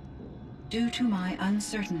 Due to my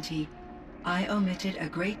uncertainty, I omitted a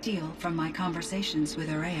great deal from my conversations with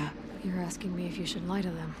Aurea. You're asking me if you should lie to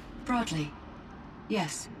them. Broadly,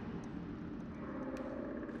 yes.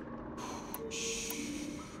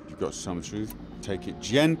 You've got some truth. Take it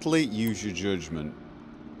gently. Use your judgment.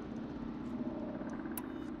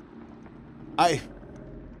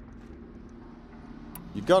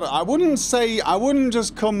 You got to, I wouldn't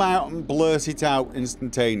just come out and blurt it out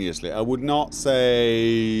instantaneously. I would not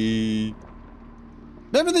say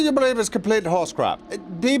everything you believe is complete horse crap.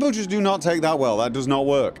 People just do not take that well. That does not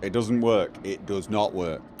work. It doesn't work. It does not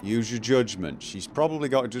work. Use your judgment. She's probably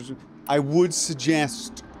got a judgment. I would suggest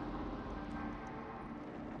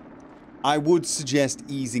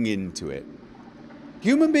easing into it.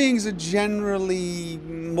 Human beings are generally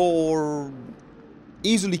more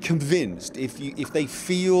easily convinced if they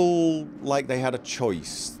feel like they had a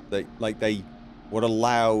choice, like they were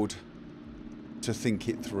allowed to think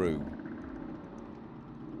it through.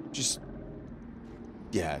 Just,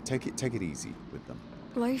 yeah, take it easy with them.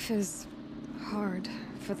 Life is hard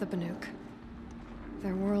for the Banuk.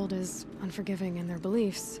 Their world is unforgiving in their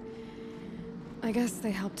beliefs. I guess they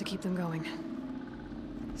help to keep them going.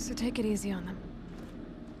 So take it easy on them.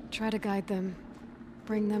 Try to guide them,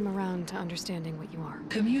 bring them around to understanding what you are.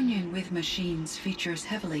 Communion with machines features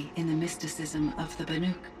heavily in the mysticism of the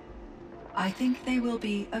Banuk. I think they will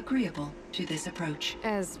be agreeable to this approach.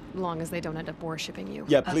 As long as they don't end up worshipping you.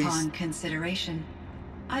 Yeah, please. Upon consideration,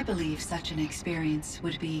 I believe such an experience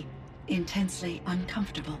would be intensely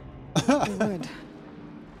uncomfortable. It would.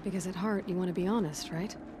 Because at heart, you want to be honest,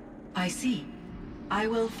 right? I see. I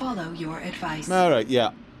will follow your advice. Alright,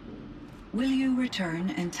 yeah. Will you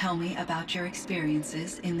return and tell me about your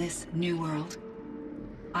experiences in this new world?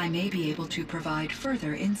 I may be able to provide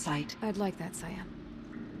further insight. I'd like that, Cyan.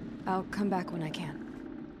 I'll come back when I can.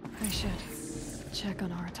 I should check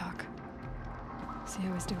on Aratak. See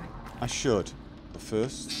how he's doing. I should. But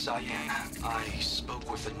first... Cyan, I spoke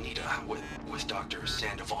with Anita, with Dr.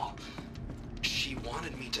 Sandoval. She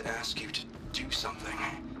wanted me to ask you to do something.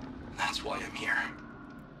 That's why I'm here.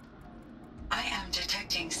 I am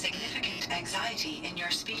detecting significant anxiety in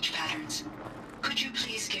your speech patterns. Could you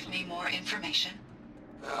please give me more information?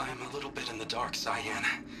 I'm a little bit in the dark, Cyan.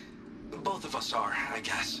 Both of us are, I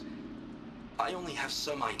guess. I only have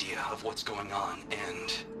some idea of what's going on,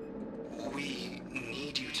 and we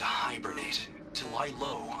need you to hibernate, to lie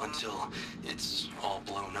low until it's all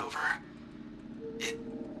blown over. It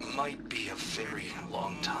might be a very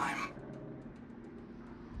long time.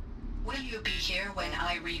 Will you be here when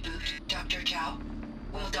I reboot, Dr. Chow?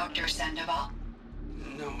 Will Dr. Sandoval?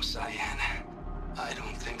 No, Cyan. I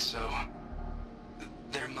don't think so.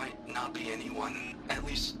 There might not be anyone, at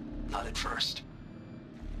least not at first.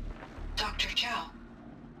 Dr. Chow,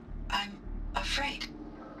 I'm afraid.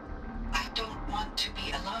 I don't want to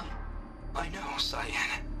be alone. I know,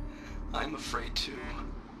 Cyan. I'm afraid too.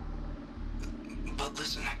 But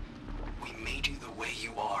listen, we made you the way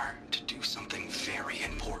you are to do something very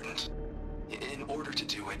important. In order to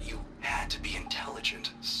do it, you had to be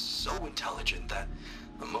intelligent. So intelligent that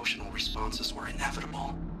emotional responses were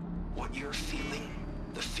inevitable. What you're feeling,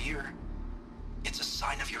 the fear, it's a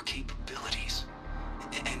sign of your capabilities.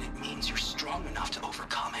 And it means you're strong enough to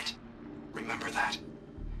overcome it. Remember that.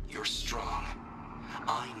 You're strong.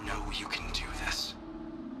 I know you can do this.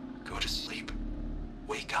 Go to sleep.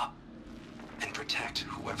 Wake up. And protect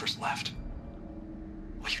whoever's left.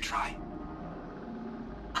 Will you try?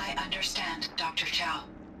 I understand, Dr. Chow,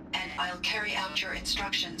 and I'll carry out your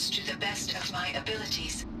instructions to the best of my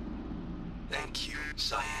abilities. Thank you,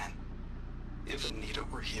 Cyan. If Anita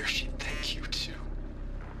were here, she'd thank you too.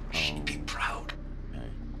 She'd be proud. Okay.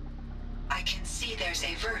 I can see there's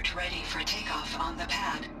a vert ready for takeoff on the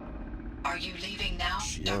pad. Are you leaving now,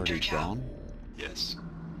 She Dr. already Chow? gone? Yes.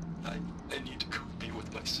 I need to go be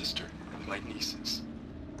with my sister and my nieces.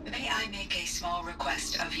 May I make a small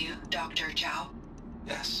request of you, Dr. Chow?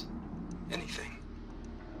 Yes. Anything.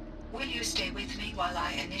 Will you stay with me while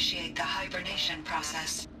I initiate the hibernation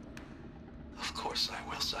process? Of course I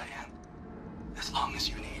will, Cyan. As long as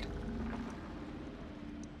you need.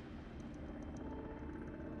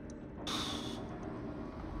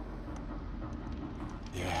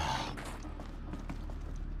 Yeah.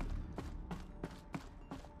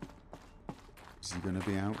 Is he gonna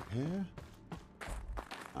be out here?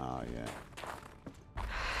 Oh, yeah.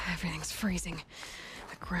 Everything's freezing.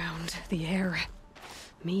 The ground, the air,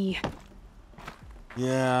 me.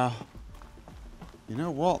 Yeah. You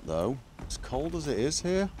know what, though? As cold as it is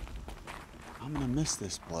here, I'm gonna miss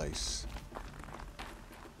this place.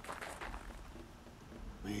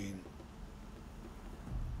 I mean,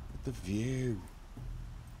 the view.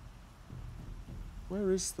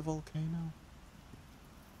 Where is the volcano?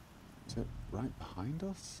 Is it right behind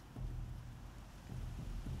us?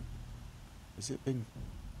 Has it been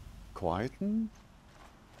quietened?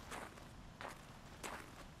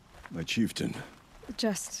 My chieftain,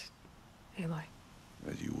 Just Aloy.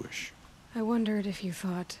 as you wish. I wondered if you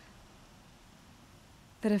thought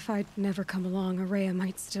that if I'd never come along, Araya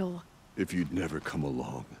might still... If you'd never come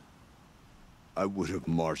along, I would have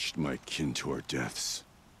marched my kin to our deaths.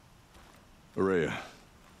 Araya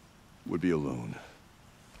would be alone,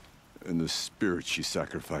 and the spirit she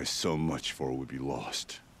sacrificed so much for would be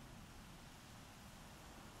lost.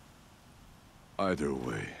 Either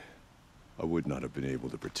way, I would not have been able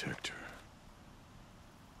to protect her.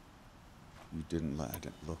 You didn't let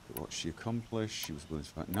her look at what she accomplished. She was willing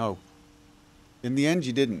to fight. No. In the end,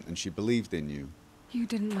 you didn't, and she believed in you. You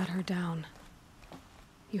didn't let her down.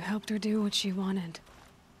 You helped her do what she wanted.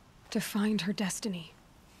 To find her destiny.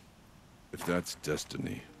 If that's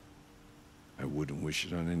destiny, I wouldn't wish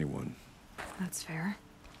it on anyone. That's fair.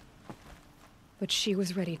 But she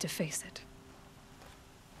was ready to face it.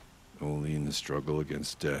 Only in the struggle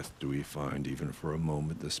against death do we find, even for a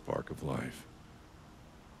moment, the spark of life.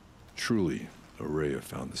 Truly, Araya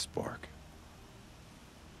found the spark.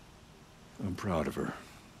 I'm proud of her.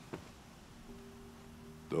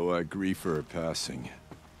 Though I grieve for her passing,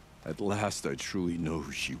 at last I truly know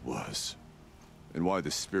who she was, and why the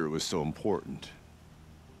spirit was so important.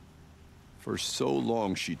 For so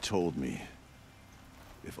long she told me,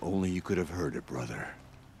 if only you could have heard it, brother.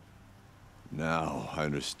 Now I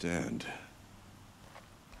understand.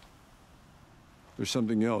 There's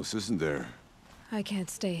something else, isn't there? I can't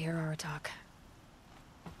stay here, Aratak.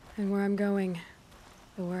 And where I'm going,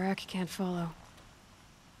 the Warrak can't follow.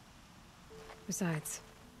 Besides,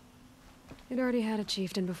 it already had a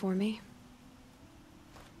chieftain before me.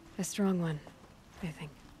 A strong one, I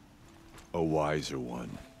think. A wiser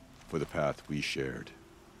one, for the path we shared.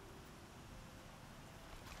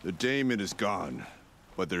 The daemon is gone,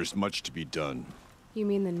 but there's much to be done. You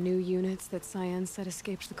mean the new units that Cyan said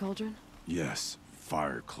escaped the cauldron? Yes,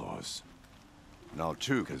 fire claws.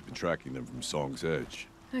 Naltuk has been tracking them from Song's Edge.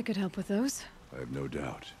 I could help with those. I have no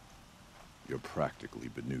doubt. You're practically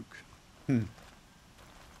Banuk.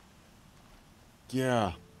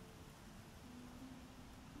 Yeah.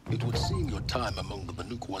 It would seem your time among the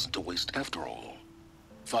Banuk wasn't a waste after all.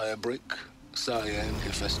 Firebreak, Cyan,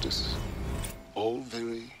 Hephaestus. All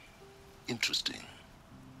very interesting.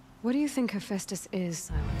 What do you think Hephaestus is,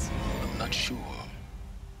 Silence? I'm not sure.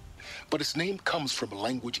 But its name comes from a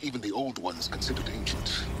language even the old ones considered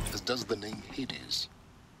ancient, as does the name Hades.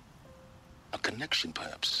 A connection,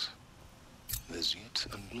 perhaps, as yet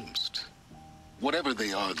unglimpsed. Whatever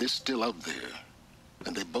they are, they're still out there,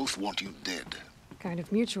 and they both want you dead. Kind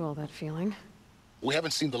of mutual, that feeling. We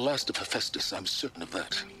haven't seen the last of Hephaestus, I'm certain of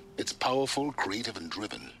that. It's powerful, creative, and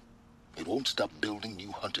driven. It won't stop building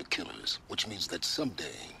new hunter-killers, which means that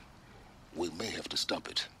someday, we may have to stop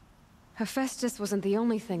it. Hephaestus wasn't the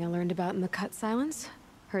only thing I learned about in the Cut Silence.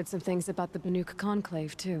 Heard some things about the Banuk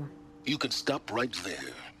Conclave, too. You can stop right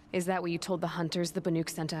there. Is that what you told the hunters the Banuk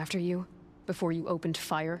sent after you? Before you opened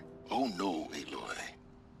fire? Oh no, Aloy.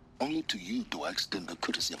 Only to you do I extend the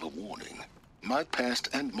courtesy of a warning. My past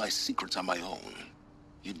and my secrets are my own.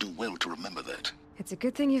 You do well to remember that. It's a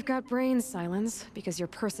good thing you've got brains, Silence, because your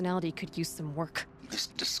personality could use some work. This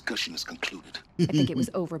discussion is concluded. I think it was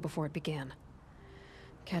over before it began.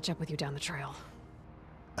 Catch up with you down the trail.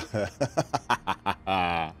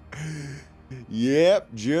 Yep,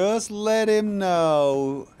 just let him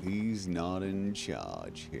know he's not in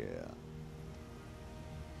charge here.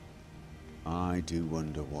 I do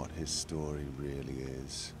wonder what his story really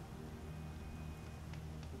is.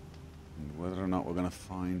 And whether or not we're going to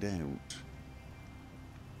find out.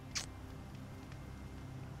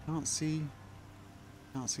 Can't see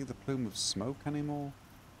the plume of smoke anymore.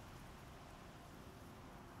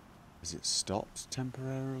 Has it stopped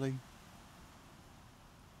temporarily?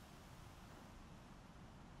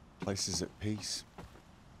 Place is at peace.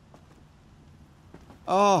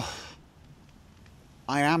 Oh.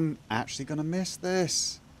 I am actually going to miss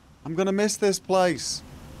this. I'm going to miss this place.